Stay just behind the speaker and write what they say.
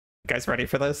guys ready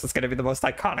for this? It's gonna be the most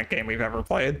iconic game we've ever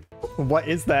played. What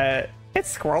is that? It's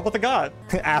Squirrel with a gun.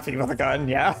 Affy with a gun,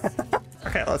 yeah.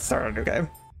 Okay, let's start a new game.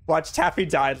 Watch Taffy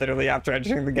die literally after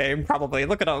entering the game, probably.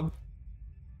 Look at him.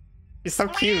 He's so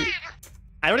cute.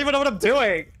 I don't even know what I'm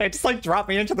doing. It just like dropped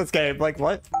me into this game. Like,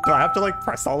 what? Do I have to like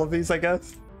press all of these, I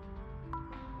guess?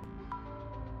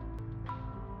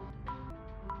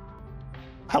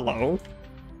 Hello?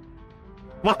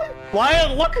 Why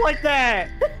did it look like that?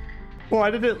 Why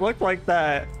did it look like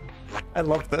that? I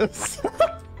love this.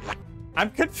 I'm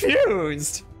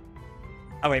confused.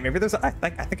 Oh wait, maybe there's a, I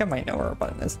think I might know where a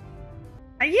button is.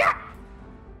 Yeah.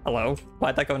 Hello?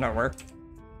 Why'd that go nowhere?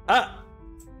 Ah.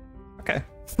 Okay.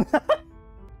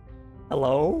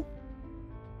 Hello?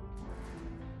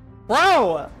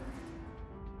 Bro!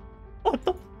 What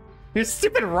the? You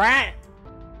stupid rat!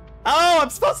 Oh, I'm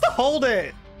supposed to hold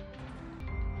it!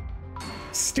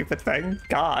 Stupid thing.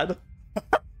 God.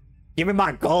 Give me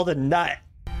my golden nut.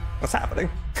 What's happening?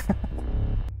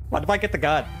 Why did I get the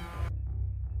gun?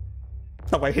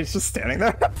 Oh wait, he's just standing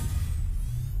there.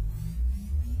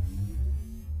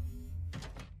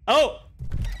 Oh!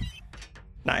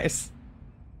 Nice.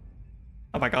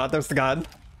 Oh my god, there's the gun.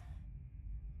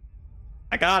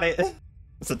 I got it.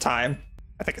 Is it time?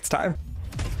 I think it's time.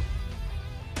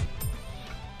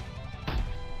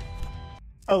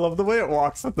 I love the way it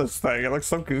walks with this thing. It looks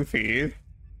so goofy.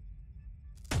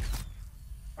 Oh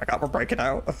my god, we're breaking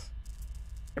out.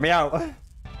 Get me out.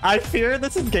 I fear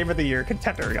this is Game of the Year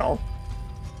contender, y'all.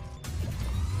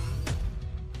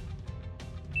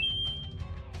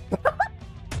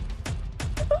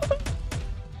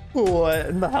 What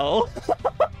in the hell?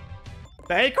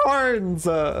 The acorns!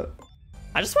 I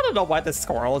just want to know why this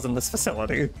squirrel is in this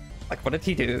facility. Like, what did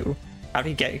he do? How did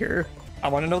he get here? I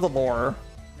want to know the lore.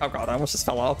 Oh god, I almost just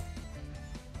fell off.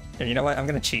 Yeah, you know what? I'm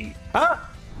gonna cheat. Ah!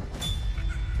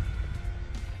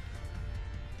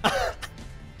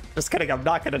 Just kidding, I'm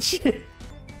not gonna cheat.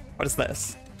 What is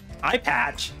this? Eye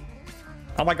patch!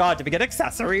 Oh my god, did we get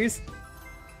accessories?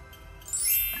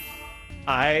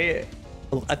 I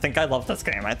think I love this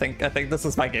game. I think this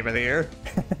is my game of the year.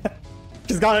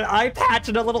 She's got an eye patch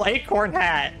and a little acorn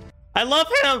hat. I love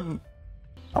him!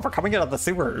 Oh, we're coming out of the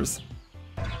sewers.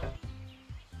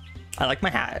 I like my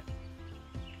hat.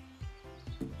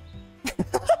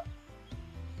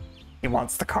 He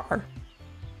wants the car.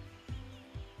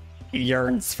 He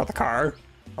yearns for the car.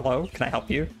 Hello, can I help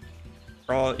you?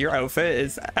 Girl, your outfit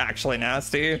is actually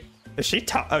nasty. Is she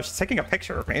oh, she's taking a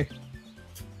picture of me.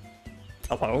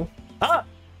 Hello? Ah!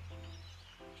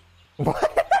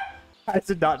 What? I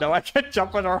did not know I could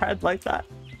jump on her head like that.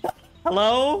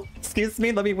 Hello? Excuse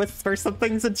me, let me whisper some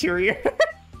things into your ear.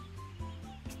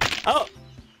 Oh!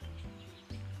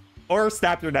 Or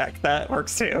snap your neck, that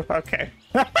works too. Okay.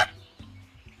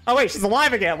 Oh wait, she's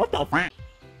alive again, what the f?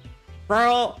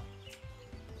 Girl!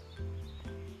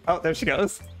 Oh, there she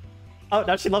goes. Oh,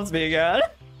 now she loves me again.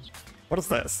 What is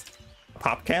this? A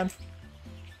pop can? Can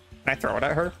I throw it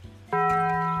at her?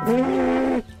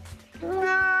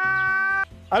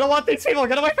 I don't want these people,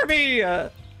 get away from me!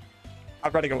 I'm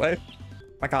running away. Oh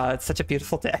my god, it's such a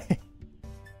beautiful day.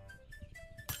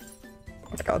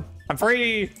 Oh my god, I'm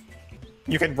free!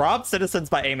 You can rob citizens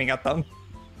by aiming at them.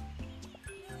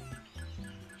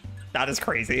 That is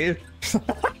crazy.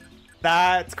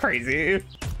 That's crazy.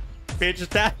 Bitch,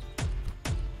 that...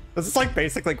 This is like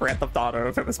basically Grand Theft Auto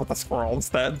if it was with a squirrel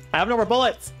instead. I have no more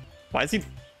bullets! Why is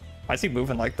he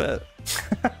moving like that?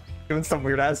 Doing some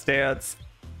weird ass dance.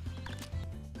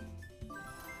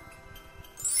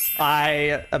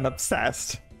 I am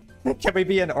obsessed. Can we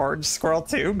be an orange squirrel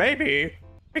too? Maybe.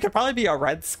 We could probably be a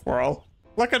red squirrel.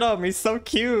 Look at him, he's so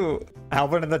cute.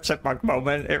 Alvin and the Chipmunk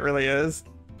moment, it really is.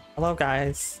 Hello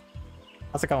guys.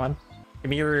 How's it going? Give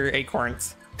me your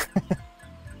acorns.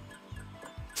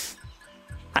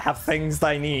 I have things that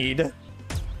I need.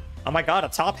 Oh my god, a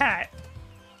top hat.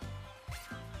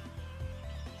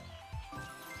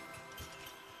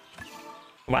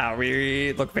 Wow,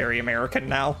 we look very American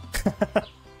now.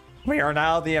 We are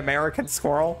now the American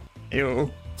squirrel.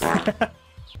 Ew.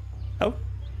 Oh.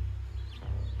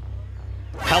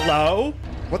 Hello?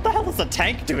 What the hell is a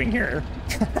tank doing here?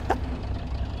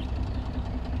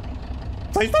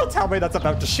 Please don't tell me that's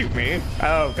about to shoot me.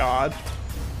 Oh god.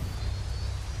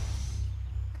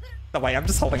 No way, I'm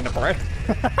just holding the bread.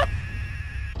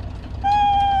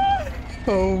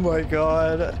 Oh my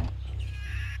god.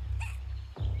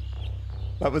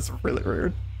 That was really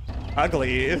rude.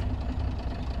 Ugly.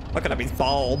 Look at him, he's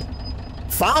bald.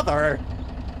 Father?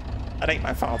 That ain't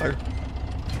my father.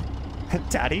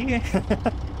 Daddy?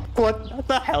 What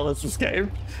the hell is this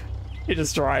game? He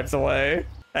just drives away.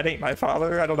 That ain't my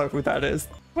father. I don't know who that is.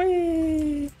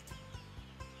 Whee!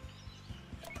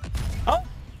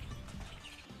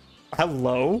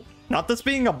 Hello? Not this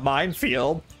being a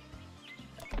minefield.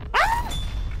 Ah!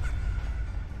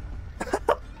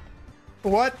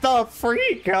 What the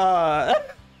freak? Here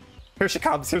she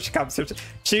comes, here she comes,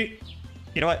 she...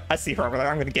 You know what? I see her over there.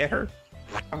 I'm gonna get her.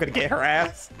 I'm gonna get her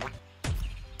ass.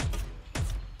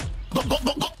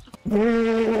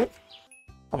 Oh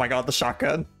my god, the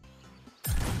shotgun.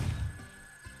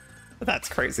 That's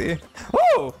crazy.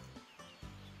 Whoa!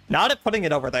 Not at putting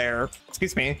it over there.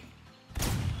 Excuse me.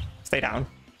 Stay down.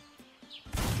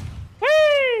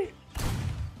 Whee!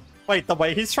 Wait, the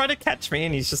way he's trying to catch me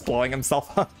and he's just blowing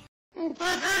himself up.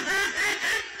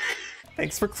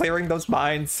 Thanks for clearing those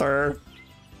mines, sir.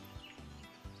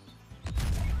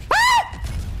 Ah!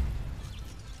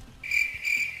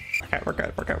 Okay, we're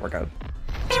good, we're good, we're good.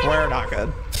 We're not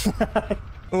good.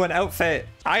 Ooh, an outfit.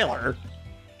 Tyler.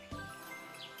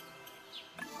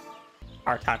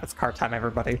 Our time, it's car time,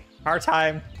 everybody. Our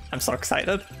time. I'm so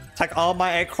excited. Take all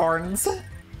my acorns.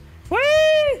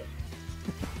 Whee!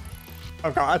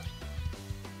 Oh god.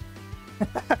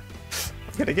 I'm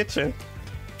gonna get you.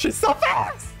 She's so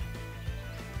fast!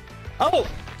 Oh!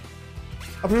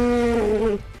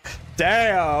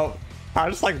 Damn! I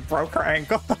just like broke her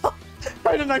ankle.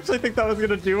 I didn't actually think that was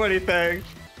gonna do anything.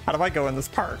 How do I go in this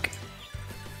park?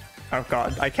 Oh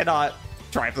god, I cannot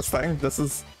drive this thing. This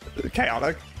is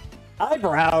chaotic.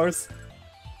 Eyebrows!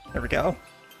 There we go.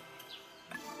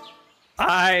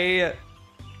 I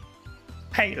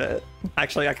hate it.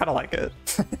 Actually, I kind of like it.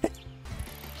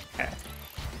 Okay.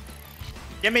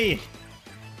 Gimme!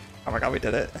 Oh my god, we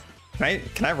did it.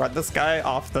 Can I run this guy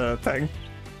off the thing?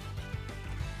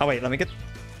 Oh wait, let me get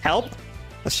help.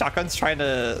 The shotgun's trying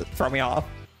to throw me off.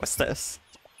 What's this?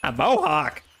 A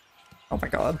mohawk! Oh my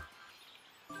god.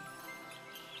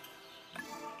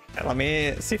 Okay, let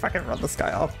me see if I can run this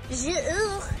guy off.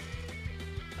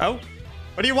 Oh,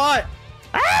 what do you want?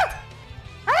 Ah!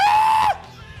 Ah!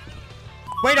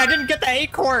 Wait, I didn't get the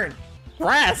acorn.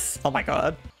 Dress. Oh my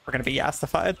god, we're gonna be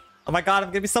yassified. Oh my god, I'm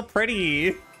gonna be so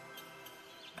pretty.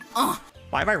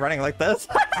 Why am I running like this?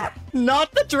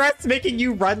 Not the dress making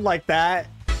you run like that.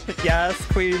 Yes,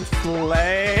 Queen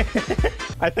Slay.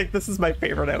 I think this is my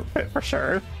favorite outfit for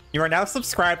sure. You are now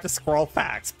subscribed to Squirrel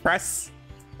Facts. Press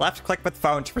left click with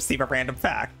phone to receive a random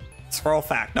fact. Squirrel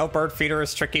fact. No bird feeder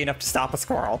is tricky enough to stop a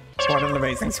squirrel. What an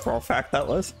amazing squirrel fact that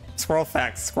was. Squirrel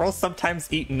facts. Squirrels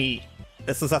sometimes eat meat.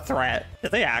 This is a threat.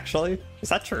 Did they actually? Is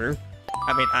that true?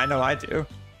 I mean, I know I do.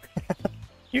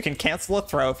 You can cancel a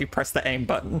throw if you press the aim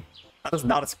button. That is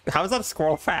not a, how is that a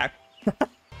squirrel fact?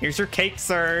 Here's your cake,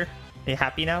 sir. Are you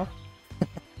happy now?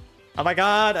 Oh my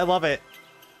god, I love it.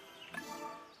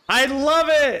 I love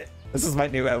it! This is my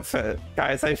new outfit.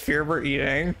 Guys, I fear we're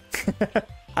eating.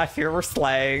 I fear we're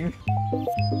slaying.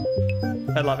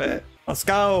 I love it. Let's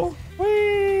go.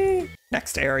 Whee!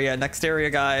 Next area,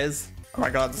 guys. Oh my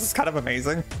god, this is kind of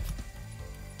amazing.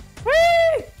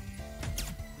 Whee!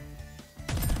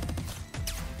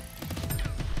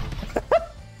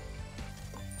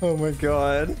 Oh my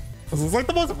god. This is like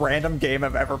the most random game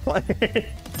I've ever played.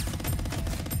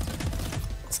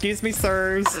 Excuse me,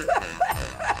 sirs.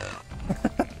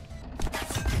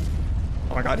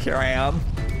 Oh my god, here I am.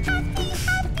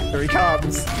 Here he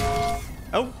comes.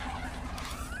 Oh.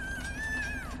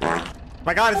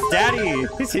 My god, it's Daddy.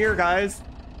 He's here, guys.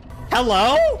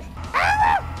 Hello?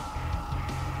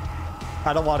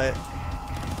 I don't want it.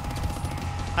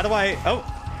 How do I... Oh.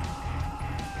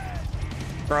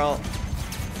 Girl.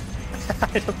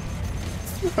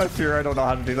 I fear I don't know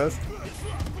how to do this.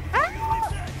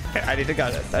 Okay, I need a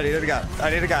gun. I need a gun. I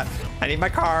need a gun. I need my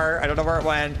car. I don't know where it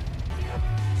went.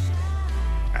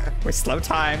 We slow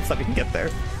time so we can get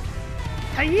there.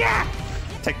 Yeah!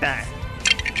 Take that.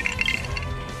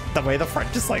 The way the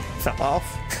front just like fell off.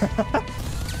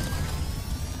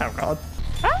 Oh god.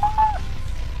 Ah!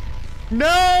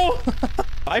 No!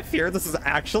 I fear this is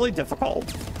actually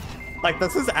difficult. Like,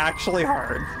 this is actually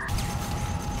hard.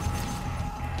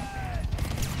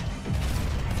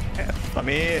 Okay, let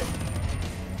me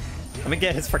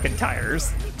get his freaking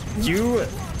tires. You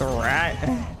rat.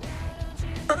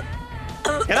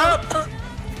 Get up!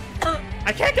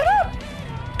 I can't get up!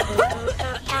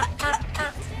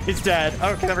 He's dead.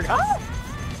 Okay, there we go.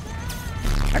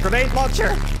 A grenade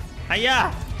launcher!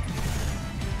 Hiya!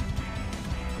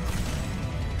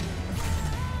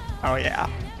 Oh yeah.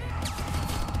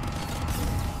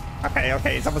 Okay,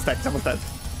 okay, he's almost dead, he's almost dead.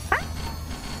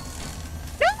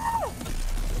 No!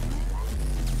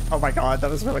 Oh my god, that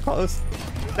was really close.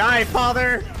 Die,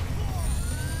 father!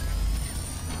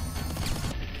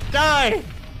 Die!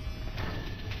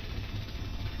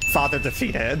 Father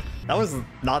defeated. That was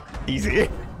not easy.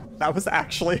 That was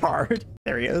actually hard.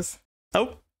 There he is.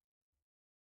 Oh.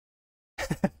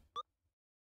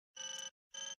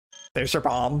 There's your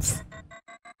bombs.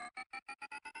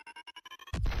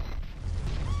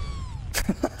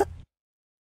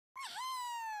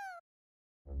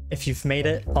 If you've made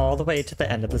it all the way to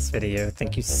the end of this video,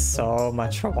 thank you so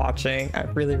much for watching. I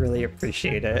really, really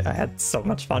appreciate it. I had so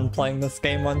much fun playing this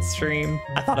game on stream.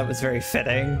 I thought it was very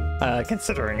fitting,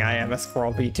 considering I am a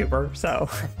Squirrel VTuber, so...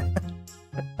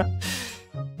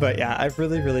 But yeah, I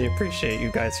really, really appreciate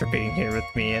you guys for being here with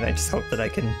me, and I just hope that I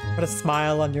can put a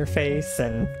smile on your face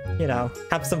and, you know,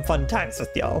 have some fun times with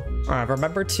y'all.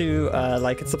 Remember to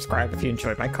like and subscribe if you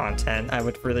enjoyed my content. I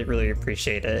would really, really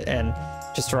appreciate it. And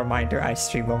just a reminder, I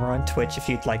stream over on Twitch if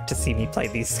you'd like to see me play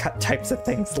these types of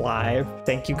things live.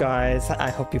 Thank you guys. I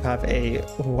hope you have a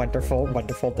wonderful,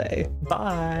 wonderful day.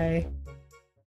 Bye!